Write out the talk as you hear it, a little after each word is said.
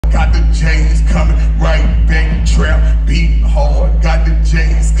got the J's coming right back. Trap beating hard, got the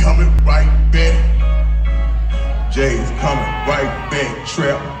J's coming right back. J's coming right back.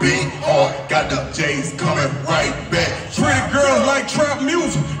 Trap beat hard, got the J's coming right back. Pretty girls like trap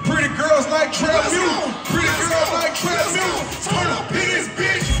music. Pretty girls like trap music. Pretty girls like trap music. Turn up in this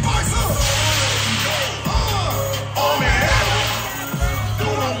bitch. Spice up. On the hammer, do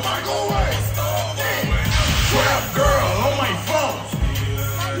the microwave. Trap girl on my phone.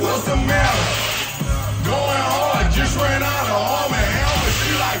 What's the matter? Going hard, just ran out of Arm & Hammer. She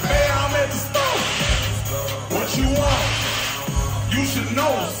like, man, I'm at the store. What you want? You should know.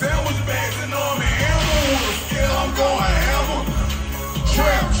 Sandwich bags and Arm & Hammer. With a scale, I'm going hammer.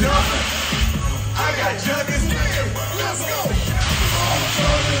 Trap jumping. I got junkies. Let's go. I'm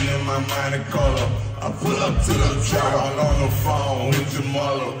charging in my mind and color. I pull up to the trap on the phone with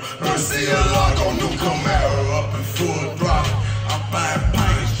Jamala. Her CLR gon' new Camaro up in full drop. I'm buying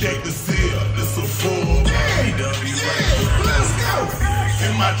pints, shake the seal. This a full let's go.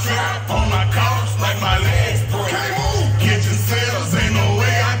 In my trap, on my couch, like my legs broke. Can't move. Kitchen sales, ain't no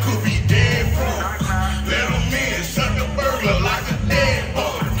way I could be dead broke. Let them in, shut the burglar like a dead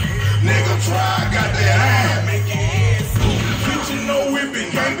bug. Nigga try, got that hand, make your head school. Kitchen no whipping,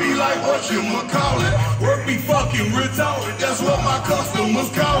 can't be like what you call it. Work be fucking retarded, that's what my customers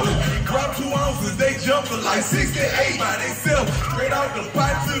call it. Drop 2 ounces, they jumping like 68 by they self. Straight out the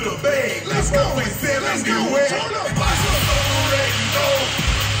pot to the bag. Let's go, they say, let's get wet. Turn up, already know.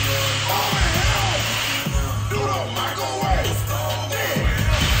 Oh hell, do the microwave.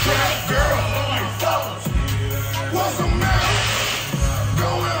 Trap girl on my phone. What's the matter?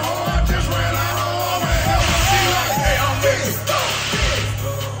 Going hard, just ran out of Arm & Hammer. She like, hey, I'm in the store.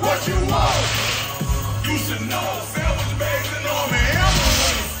 What you want? You should know. Sandwich bags and Arm & Hammer.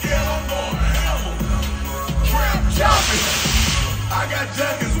 When the scale, I'm going hammer. Trap jumping. I got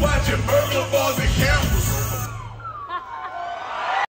junkies watching birds.